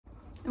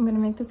I'm gonna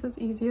make this as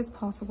easy as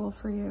possible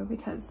for you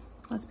because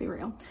let's be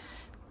real.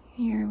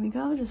 Here we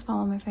go, just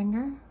follow my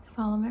finger,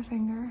 follow my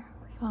finger,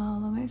 follow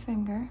my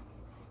finger.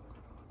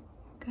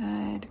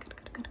 Good, good,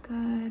 good, good,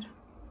 good.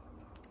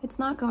 It's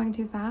not going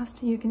too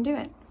fast, you can do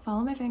it.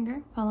 Follow my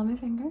finger, follow my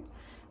finger,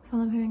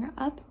 follow my finger,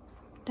 up,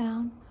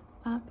 down,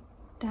 up,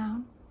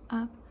 down,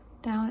 up,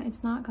 down.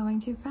 It's not going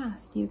too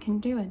fast, you can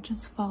do it.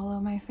 Just follow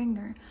my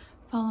finger,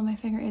 follow my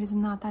finger. It is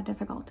not that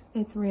difficult.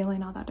 It's really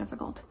not that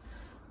difficult.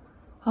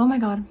 Oh my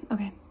God.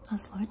 Okay, I'll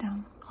slow it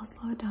down. I'll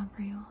slow it down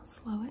for you. I'll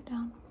slow it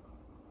down.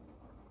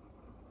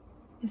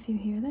 If you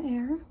hear the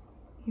air,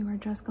 you are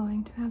just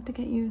going to have to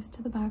get used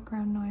to the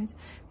background noise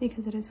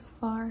because it is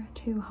far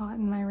too hot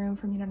in my room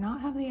for me to not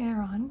have the air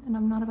on, and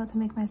I'm not about to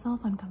make myself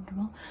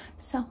uncomfortable.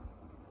 So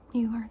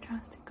you are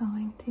just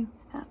going to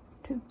have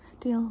to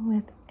deal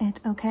with it,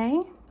 okay?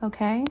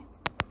 Okay?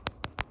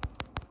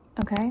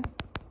 Okay?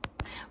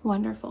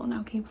 Wonderful.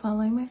 Now keep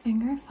following my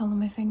finger, follow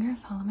my finger,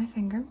 follow my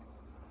finger.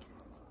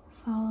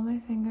 Follow my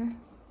finger.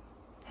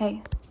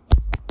 Hey,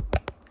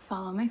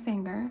 follow my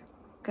finger.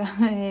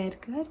 Good,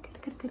 good,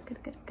 good, good, good,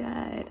 good, good,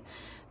 good.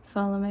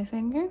 Follow my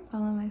finger,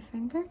 follow my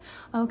finger.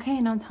 Okay,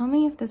 now tell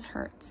me if this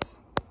hurts.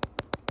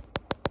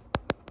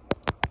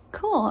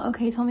 Cool,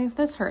 okay, tell me if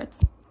this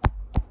hurts.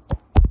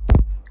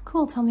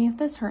 Cool, tell me if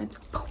this hurts.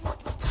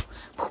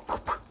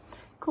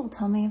 Cool,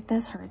 tell me if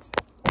this hurts.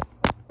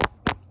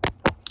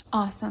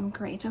 Awesome,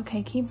 great.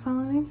 Okay, keep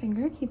following my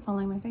finger, keep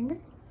following my finger.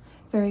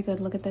 Very good,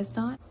 look at this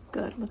dot.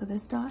 Good, look at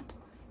this dot.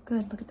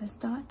 Good, look at this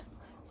dot.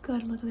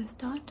 Good, look at this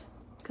dot.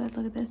 Good,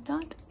 look at this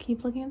dot.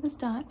 Keep looking at this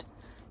dot.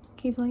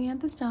 Keep looking at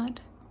this dot.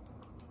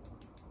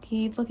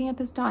 Keep looking at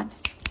this dot.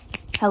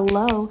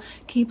 Hello,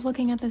 keep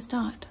looking at this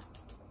dot.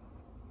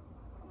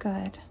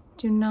 Good.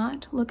 Do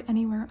not look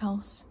anywhere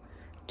else.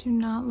 Do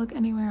not look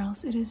anywhere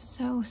else. It is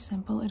so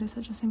simple. It is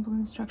such a simple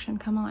instruction.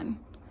 Come on.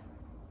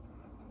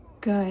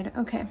 Good,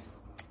 okay.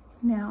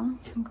 Now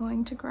I'm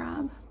going to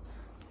grab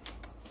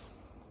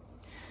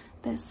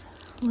this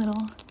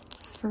little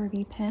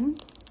Furby pin.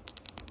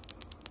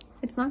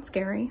 It's not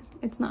scary.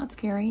 It's not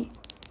scary.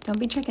 Don't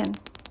be chicken.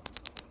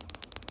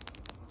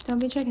 Don't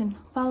be chicken.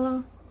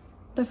 Follow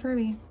the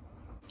Furby.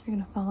 You're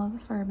gonna follow the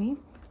Furby.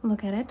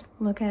 Look at it.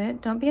 Look at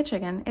it. Don't be a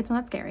chicken. It's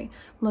not scary.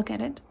 Look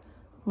at it.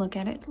 Look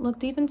at it. Look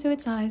deep into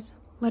its eyes.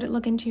 Let it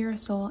look into your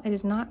soul. It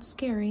is not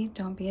scary.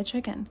 Don't be a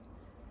chicken.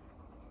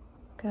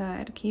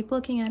 Good. Keep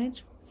looking at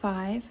it.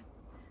 5,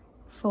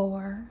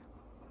 4,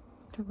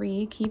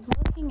 3. Keep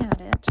looking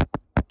at it.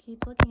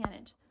 Keep looking at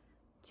it.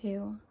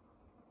 2,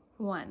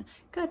 1.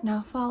 Good.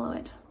 Now follow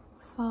it.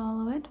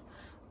 Follow it.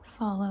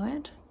 Follow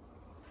it.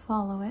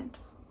 Follow it.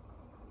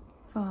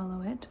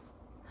 Follow it.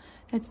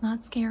 It's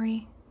not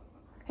scary.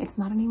 It's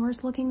not any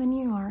worse looking than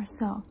you are.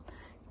 So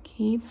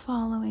keep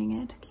following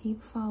it.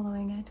 Keep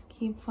following it.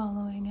 Keep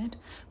following it.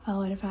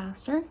 Follow it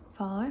faster.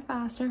 Follow it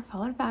faster.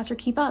 Follow it faster.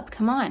 Keep up.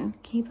 Come on.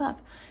 Keep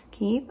up.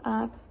 Keep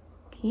up.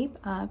 Keep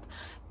up.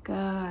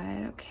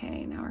 Good.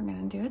 Okay, now we're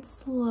gonna do it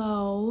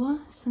slow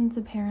since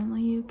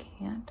apparently you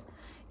can't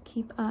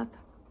keep up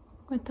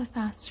with the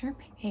faster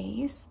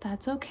pace.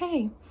 That's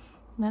okay.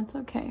 That's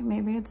okay.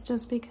 Maybe it's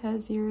just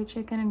because you're a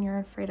chicken and you're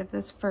afraid of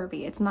this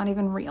Furby. It's not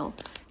even real.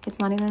 It's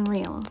not even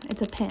real.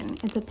 It's a pin.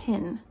 It's a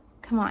pin.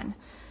 Come on.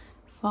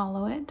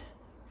 Follow it.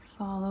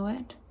 Follow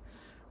it.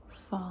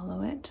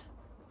 Follow it.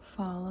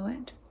 Follow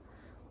it.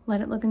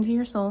 Let it look into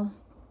your soul.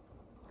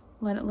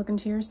 Let it look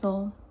into your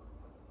soul.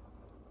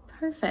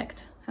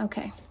 Perfect.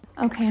 Okay.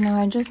 Okay, now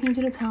I just need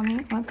you to tell me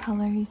what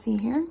color you see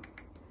here.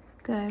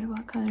 Good.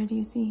 What color do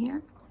you see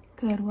here?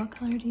 Good. What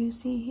color do you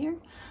see here?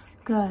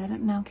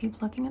 Good. Now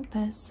keep looking at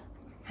this.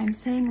 I'm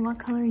saying what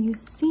color you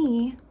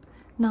see,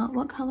 not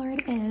what color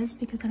it is,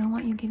 because I don't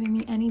want you giving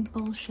me any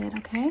bullshit,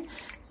 okay?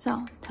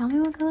 So tell me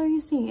what color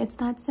you see. It's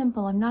that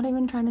simple. I'm not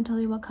even trying to tell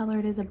you what color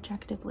it is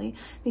objectively,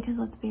 because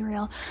let's be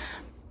real.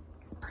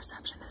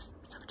 Perception is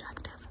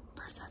subjective.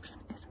 Perception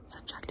is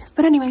subjective.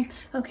 But anyway,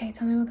 okay,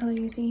 tell me what color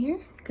you see here.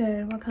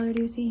 Good. What color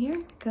do you see here?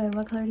 Good.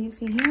 What color do you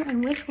see here?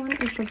 And which one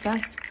is the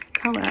best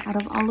color out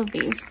of all of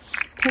these?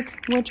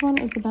 Pick which one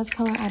is the best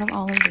color out of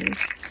all of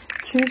these.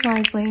 Choose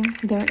wisely.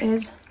 There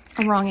is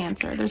a wrong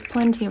answer. There's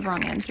plenty of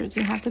wrong answers.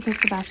 You have to pick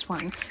the best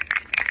one.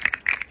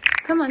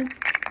 Come on.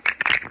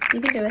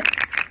 You can do it.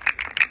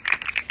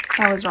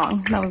 That was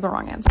wrong. That was the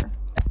wrong answer.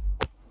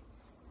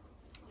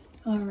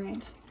 All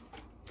right.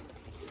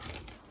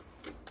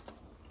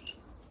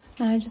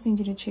 Now I just need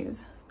you to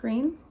choose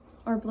green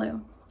or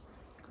blue.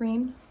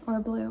 Green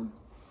or blue.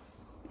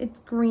 It's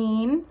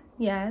green,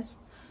 yes,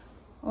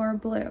 or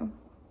blue.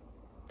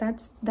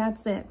 That's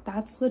it.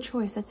 That's the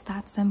choice. It's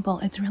that simple.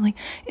 It's really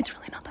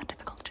not that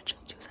difficult to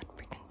just choose a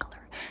freaking color.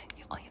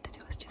 All you have to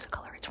do is choose a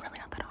color. It's really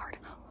not that hard.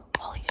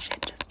 Holy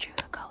shit, just choose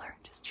a color.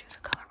 Just choose a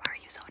color. Why are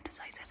you so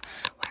indecisive?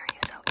 Why are you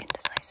so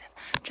indecisive?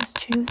 Just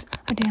choose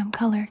a damn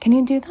color. Can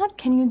you do that?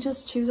 Can you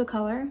just choose a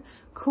color?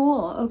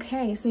 Cool.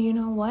 Okay, so you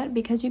know what?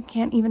 Because you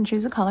can't even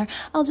choose a color,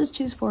 I'll just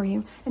choose for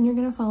you. And you're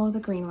gonna follow the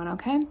green one,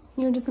 okay?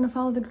 You're just gonna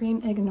follow the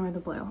green, ignore the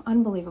blue.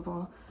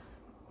 Unbelievable.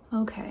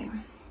 Okay.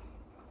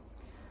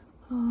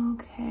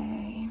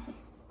 Okay.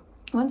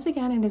 Once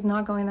again, it is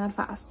not going that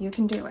fast. You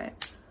can do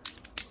it.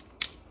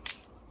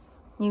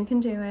 You can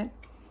do it.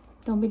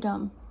 Don't be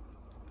dumb.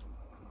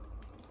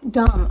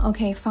 Dumb.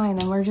 Okay, fine.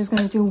 Then we're just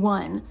going to do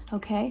one.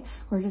 Okay?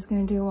 We're just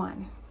going to do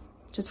one.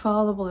 Just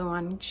follow the blue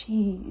one.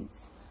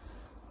 Jeez.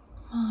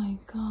 My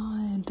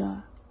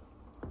God.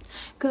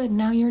 Good.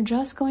 Now you're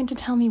just going to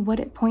tell me what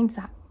it points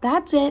at.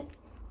 That's it.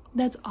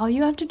 That's all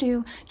you have to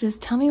do.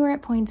 Just tell me where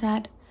it points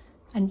at.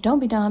 And don't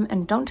be dumb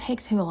and don't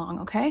take too long,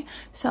 okay?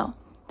 So,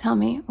 tell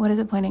me, what is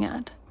it pointing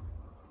at?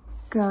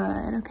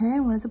 Good. Okay,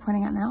 what is it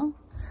pointing at now?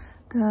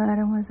 Good.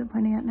 And what is it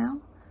pointing at now?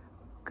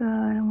 Good.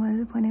 And what is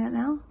it pointing at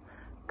now?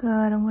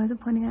 Good. And what is it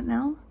pointing at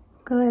now?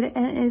 Good.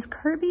 And is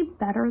Kirby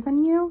better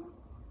than you?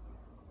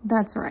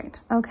 That's right.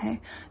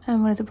 Okay.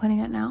 And what is it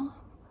pointing at now?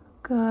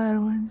 Good.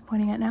 What is it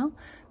pointing at now?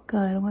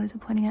 Good. What is it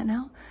pointing at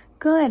now?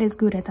 Good. Is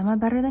Gudetama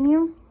better than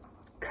you?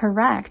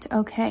 Correct.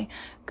 Okay.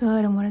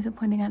 Good. And what is it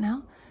pointing at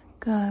now?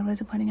 Good. What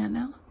is it pointing at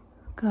now?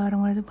 Good.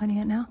 And what is it pointing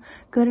at now?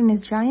 Good. And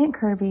is Giant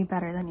Kirby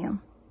better than you?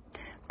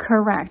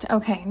 Correct.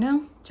 Okay.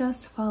 Now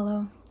just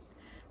follow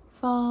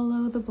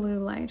the blue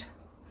light.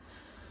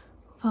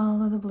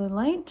 Follow the blue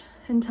light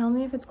and tell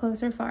me if it's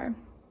close or far.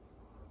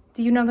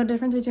 Do you know the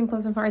difference between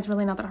close and far? It's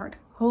really not that hard.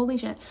 Holy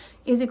shit.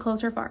 Is it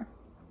close or far?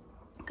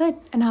 Good.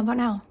 And how about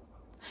now?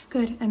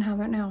 Good. And how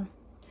about now?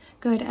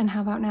 Good. And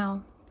how about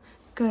now?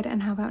 Good.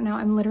 And how about now?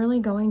 I'm literally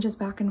going just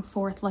back and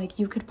forth. Like,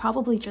 you could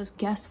probably just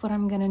guess what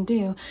I'm gonna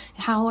do.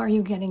 How are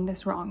you getting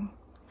this wrong?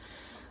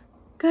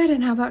 Good.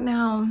 And how about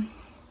now?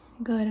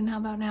 Good. And how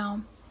about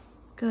now?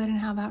 Good. And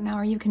how about now?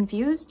 Are you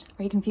confused?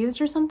 Are you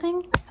confused or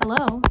something?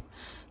 Hello?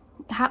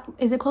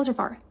 Is it close or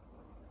far?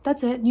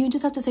 That's it. You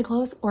just have to say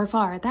close or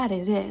far. That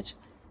is it.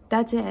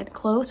 That's it.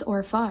 Close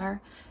or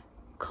far.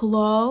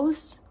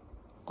 Close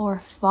or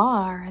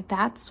far.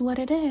 That's what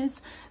it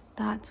is.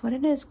 That's what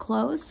it is.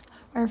 Close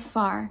or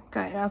far.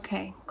 Good.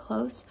 Okay.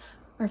 Close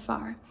or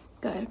far.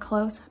 Good.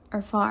 Close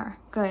or far.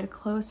 Good.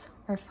 Close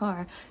or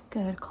far.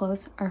 Good.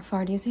 Close or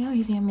far. Do you see how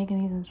easy I'm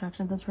making these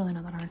instructions? That's really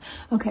not that hard.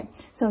 Okay.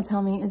 So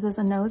tell me, is this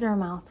a nose or a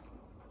mouth?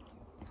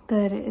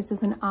 Good. Is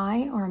this an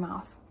eye or a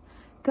mouth?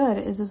 Good.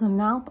 Is this a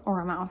mouth or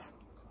a mouth?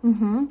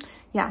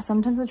 Yeah,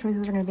 sometimes the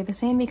choices are going to be the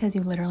same because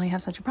you literally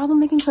have such a problem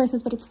making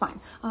choices, but it's fine.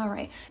 All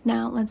right.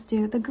 Now let's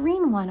do the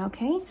green one,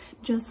 okay?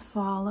 Just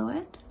follow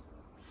it.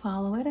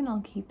 Follow it, and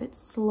I'll keep it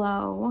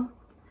slow.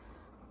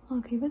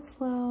 I'll keep it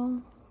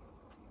slow.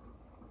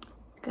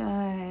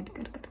 Good.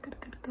 Good, good,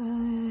 good, good,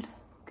 good.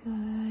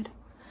 Good.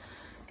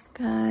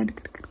 Good,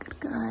 good, good, good,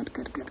 good,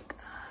 good, good,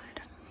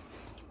 good.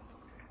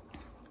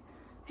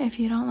 If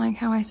you don't like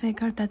how I say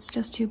good, that's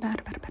just too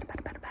bad.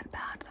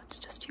 Bad. That's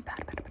just too bad.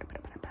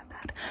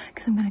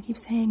 Because I'm gonna keep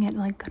saying it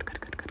like good.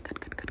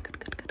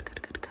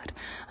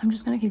 I'm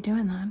just gonna keep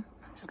doing that. I'm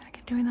just gonna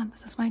keep doing that.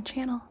 This is my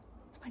channel.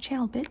 It's my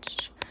channel,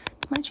 bitch.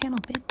 It's my channel,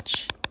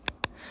 bitch.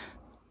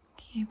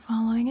 Keep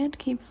following it.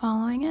 Keep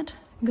following it.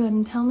 Good.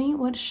 And tell me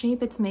what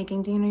shape it's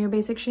making. Do you know your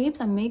basic shapes?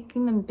 I'm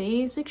making them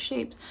basic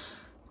shapes.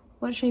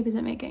 What shape is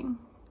it making?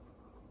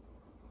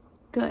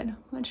 Good.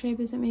 What shape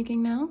is it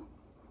making now?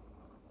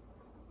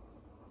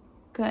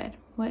 Good.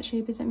 What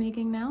shape is it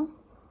making now?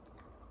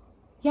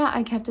 Yeah,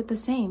 I kept it the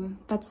same.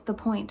 That's the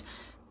point.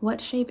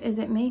 What shape is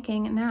it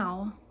making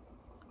now?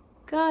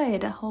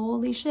 Good.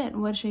 Holy shit.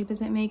 What shape is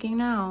it making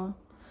now?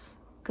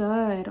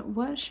 Good.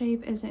 What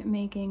shape is it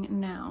making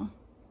now?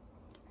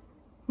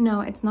 No,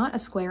 it's not a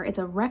square. It's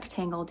a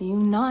rectangle. Do you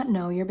not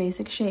know your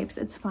basic shapes?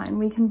 It's fine.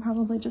 We can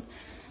probably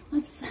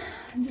let's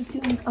just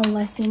do like a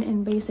lesson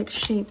in basic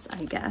shapes,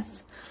 I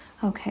guess.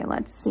 Okay,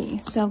 let's see.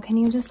 So can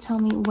you just tell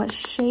me what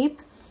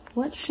shape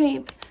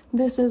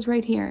this is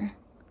right here?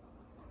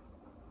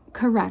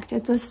 Correct.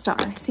 It's a star.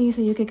 See,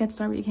 so you could get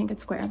star, but you can't get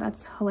square.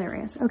 That's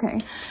hilarious. Okay.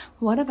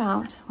 What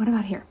about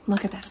here?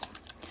 Look at this.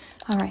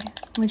 All right.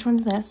 Which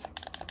one's this?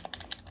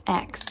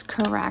 X.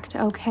 Correct.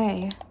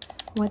 Okay.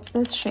 What's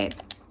this shape?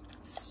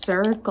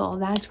 Circle.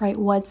 That's right.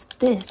 What's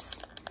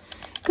this?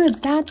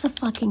 Good. That's a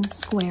fucking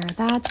square.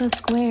 That's a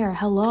square.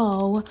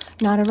 Hello.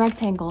 Not a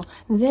rectangle.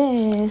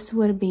 This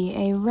would be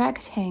a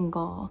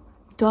rectangle.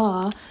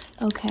 Duh.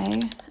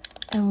 Okay.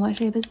 And what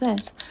shape is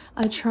this?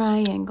 A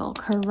triangle.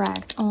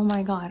 Correct. Oh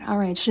my god. All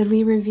right. Should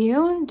we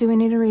review? Do we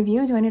need a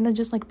review? Do I need to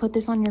just like put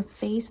this on your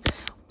face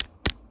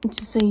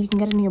just so you can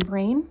get it in your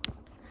brain?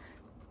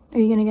 Are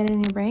you going to get it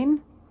in your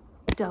brain?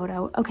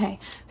 Dodo. Okay.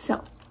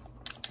 So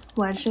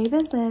what shape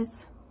is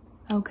this?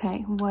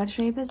 Okay. What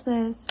shape is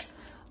this?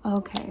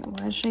 Okay.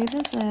 What shape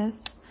is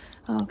this?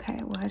 Okay.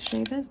 What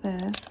shape is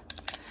this?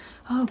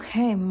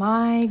 Okay.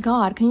 My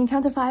god. Can you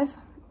count to 5?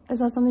 Is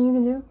that something you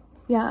can do?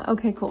 Yeah,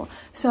 okay, cool.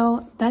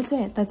 So that's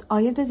it. That's all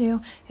you have to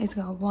do is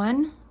go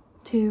 1,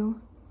 2,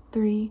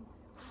 3,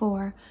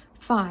 4,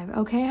 5.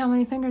 Okay, how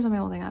many fingers am I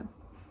holding up?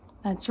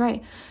 That's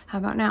right. How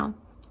about now?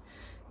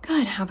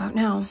 Good, how about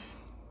now?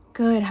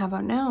 Good, how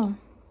about now?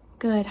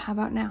 Good, how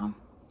about now?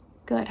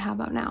 Good, how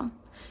about now?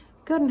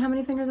 Good, and how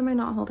many fingers am I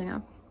not holding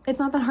up?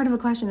 It's not that hard of a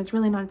question. It's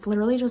really not. It's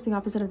literally just the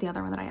opposite of the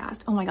other one that I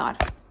asked. Oh my god.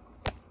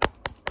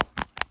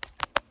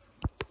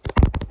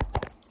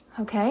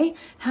 Okay,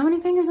 how many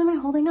fingers am I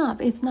holding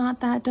up? It's not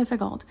that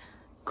difficult.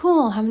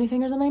 Cool, how many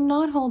fingers am I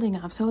not holding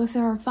up? So if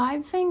there are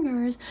 5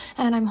 fingers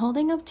and I'm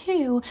holding up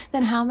 2,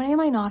 then how many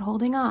am I not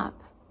holding up?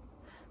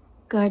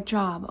 Good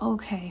job.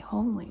 Okay,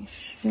 holy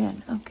shit.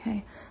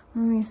 Okay,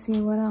 let me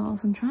see what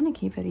else. I'm trying to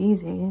keep it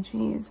easy,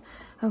 jeez.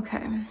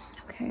 Okay,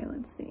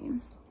 let's see.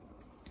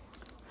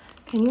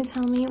 Can you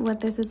tell me what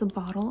this is a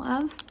bottle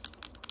of?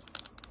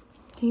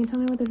 Can you tell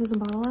me what this is a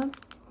bottle of?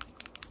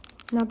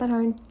 Not that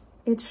hard.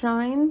 It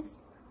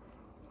shines.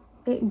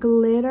 It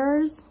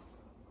glitters.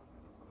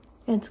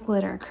 It's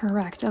glitter,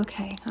 correct.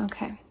 Okay.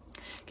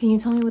 Can you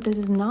tell me what this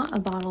is not a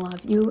bottle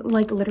of? You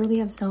like literally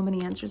have so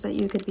many answers that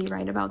you could be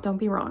right about. Don't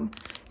be wrong.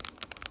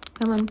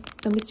 Come on,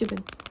 don't be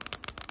stupid.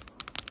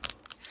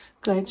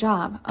 Good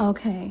job.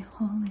 Okay,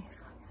 holy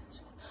fucking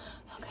shit.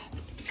 Okay.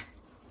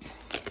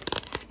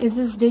 Is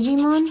this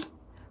Digimon?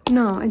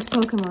 No, it's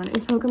Pokemon.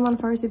 Is Pokemon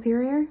far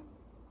superior?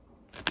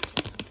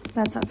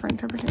 That's up for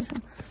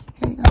interpretation.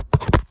 Here you go.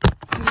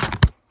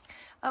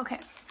 Okay.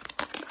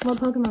 What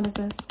Pokemon is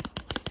this?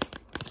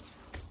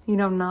 You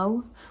don't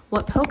know?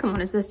 What Pokemon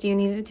is this? Do you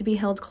need it to be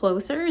held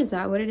closer? Is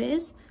that what it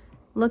is?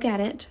 Look at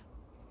it.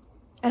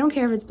 I don't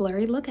care if it's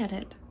blurry. Look at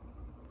it.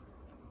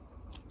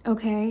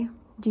 Okay.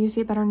 Do you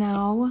see it better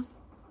now?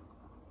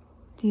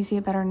 Do you see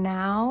it better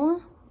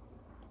now?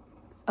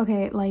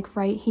 Okay, like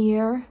right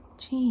here.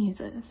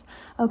 Jesus.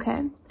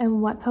 Okay.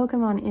 And what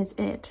Pokemon is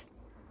it?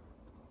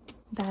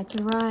 That's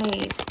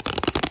right.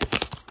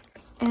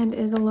 And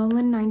is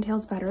Alolan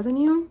Ninetales better than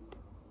you?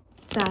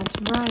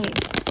 That's right.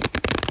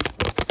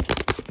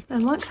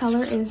 And what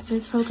color is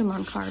this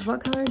Pokemon card?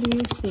 What color do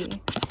you see?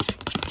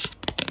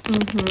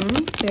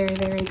 Very,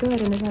 very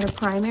good. And is that a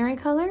primary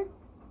color?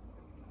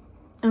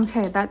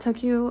 Okay, that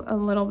took you a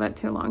little bit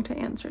too long to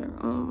answer.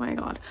 Oh my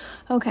god.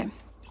 Okay,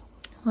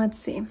 let's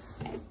see.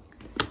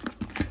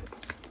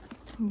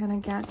 I'm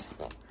gonna get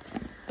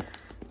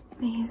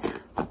these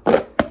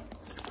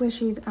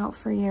squishies out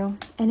for you.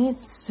 And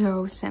it's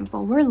so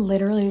simple. We're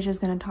literally just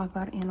gonna talk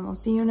about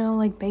animals. Do you know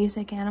like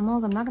basic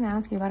animals? I'm not gonna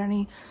ask you about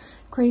any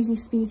crazy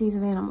species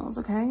of animals,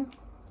 okay?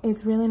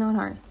 It's really not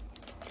hard.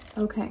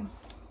 Okay,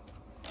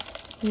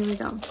 here we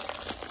go.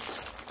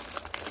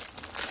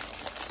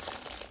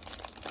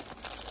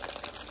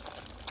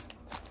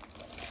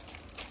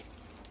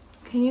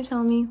 Can you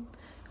tell me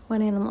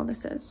what animal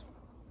this is?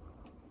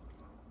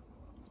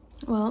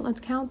 Well, let's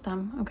count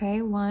them,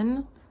 okay?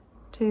 1,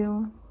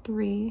 2,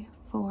 3,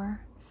 4,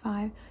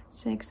 5,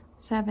 6,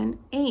 7,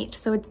 8.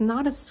 So it's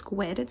not a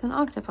squid, it's an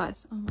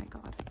octopus. Oh my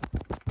god.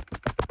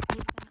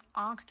 It's an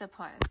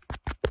octopus.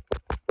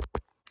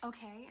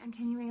 Okay, and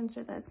can you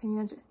answer this? Can you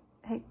answer?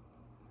 Hey,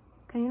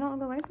 can you not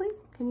look away, please?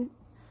 Can you?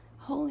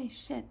 Holy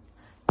shit.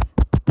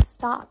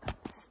 Stop.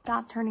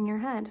 Stop turning your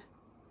head.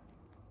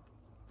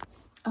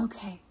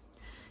 Okay.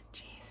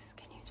 Jesus,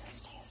 can you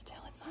just stay still?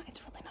 It's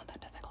really not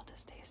that difficult to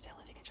stay still.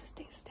 If you could just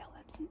stay still,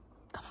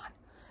 come on.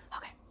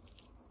 Okay.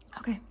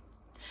 Okay.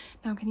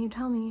 Now, can you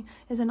tell me,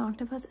 is an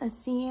octopus a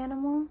sea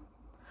animal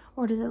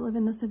or does it live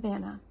in the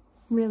savannah?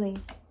 Really,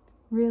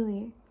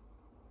 really,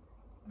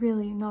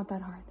 really not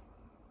that hard.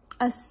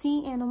 A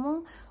sea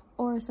animal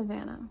or a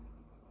savannah?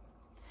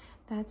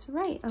 That's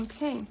right.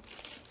 Okay.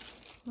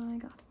 My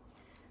god.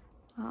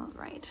 All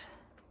right.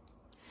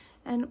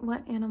 And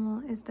what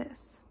animal is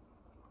this?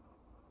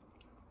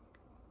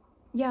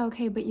 Yeah,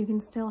 okay, but you can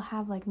still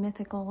have like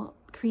mythical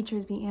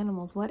creatures be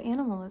animals. What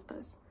animal is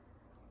this?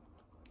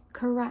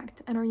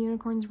 Correct. And are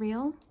unicorns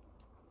real?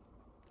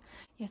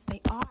 Yes,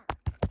 they are.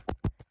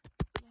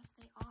 Yes,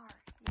 they are.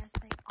 Yes,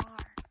 they are.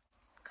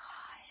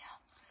 God,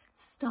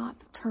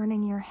 stop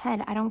turning your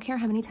head. I don't care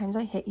how many times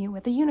I hit you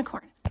with a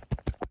unicorn.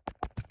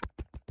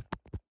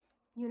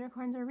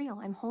 Unicorns are real.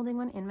 I'm holding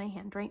one in my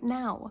hand right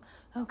now.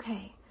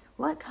 Okay,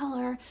 what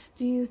color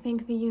do you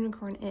think the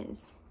unicorn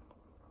is?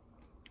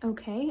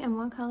 Okay, and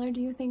what color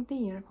do you think the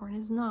unicorn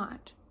is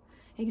not?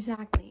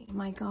 Exactly.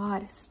 My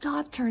god,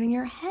 stop turning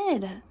your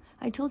head.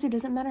 I told you it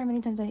doesn't matter how many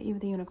times I hit you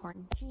with a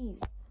unicorn.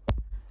 Jeez.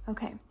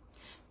 Okay.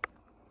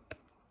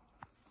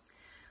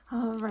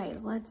 All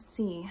right, let's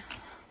see.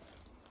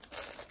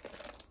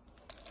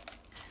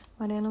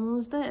 What animal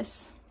is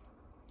this?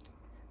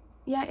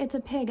 Yeah, it's a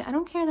pig. I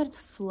don't care that it's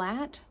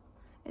flat.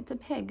 It's a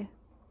pig.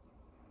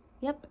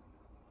 Yep.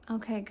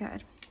 Okay,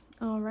 good.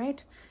 All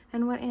right.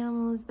 And what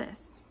animal is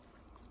this?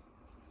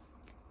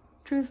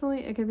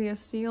 Truthfully, it could be a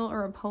seal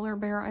or a polar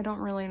bear. I don't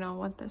really know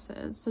what this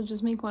is. So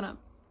just make one up.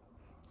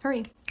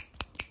 Hurry.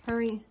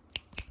 Hurry.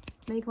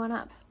 Make one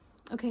up.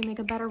 Okay, make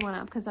a better one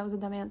up because that was a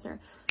dumb answer.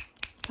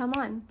 Come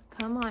on.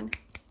 Come on.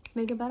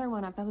 Make a better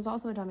one up. That was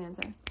also a dumb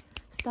answer.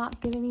 Stop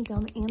giving me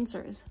dumb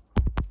answers.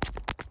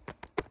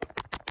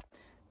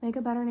 Make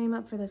a better name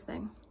up for this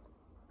thing.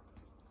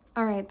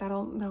 All right,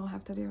 that'll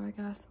have to do, I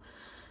guess.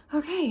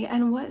 Okay,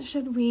 and what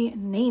should we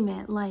name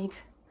it? Like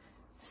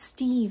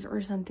Steve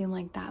or something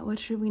like that. What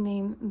should we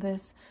name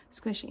this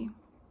squishy?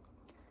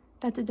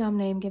 That's a dumb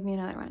name. Give me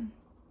another one.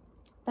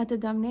 That's a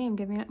dumb name.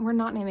 Give me. We're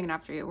not naming it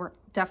after you. We're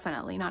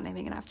definitely not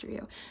naming it after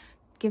you.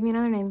 Give me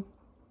another name.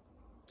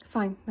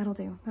 Fine, that'll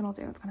do. That'll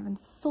do. It's kind of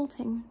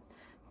insulting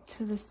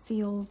to the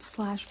seal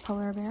slash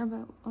polar bear,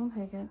 but I'll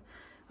take it.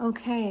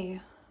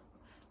 Okay,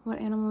 what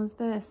animal is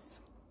this?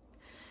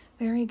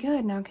 Very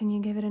good. Now, can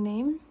you give it a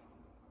name?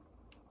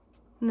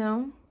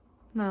 No?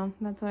 No,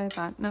 that's what I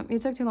thought. Nope, you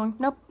took too long.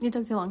 Nope, you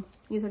took too long.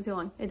 You took too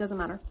long. It doesn't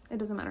matter. It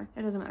doesn't matter.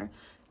 It doesn't matter.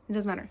 It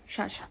doesn't matter.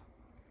 Shush.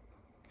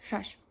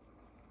 Shush.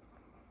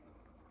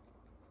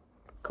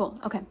 Cool.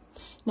 Okay.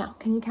 Now,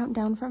 can you count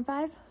down from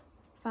 5?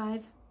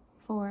 5,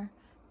 4,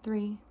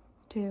 3,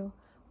 2,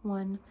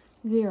 1,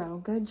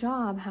 0. Good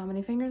job. How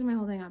many fingers am I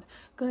holding up?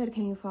 Good.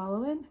 Can you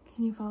follow it?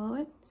 Can you follow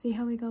it? See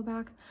how we go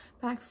back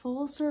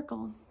full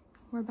circle.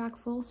 We're back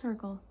full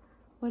circle.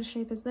 What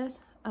shape is this?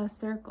 A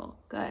circle.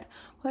 Good.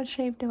 What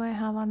shape do I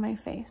have on my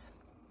face?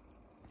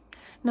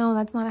 No,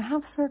 that's not a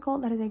half circle.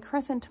 That is a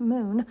crescent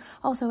moon.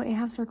 Also, a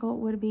half circle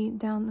would be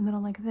down the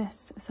middle like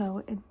this.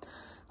 So it,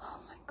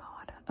 oh my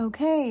God.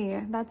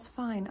 Okay, that's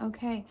fine.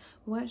 Okay,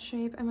 what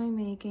shape am I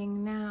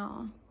making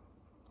now?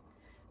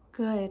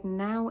 Good,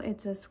 now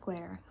it's a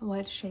square.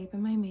 What shape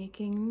am I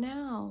making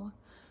now?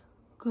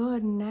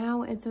 Good,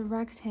 now it's a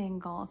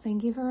rectangle.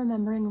 Thank you for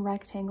remembering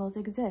rectangles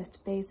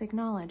exist. Basic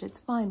knowledge. It's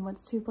fine.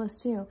 What's 2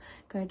 plus 2?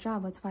 Good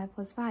job. What's 5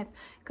 plus 5?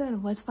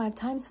 Good. What's 5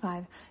 times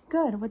 5?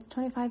 Good. What's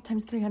 25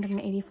 times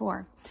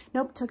 384?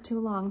 Nope, took too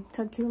long.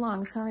 Took too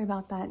long. Sorry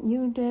about that.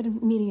 You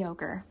did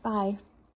mediocre. Bye.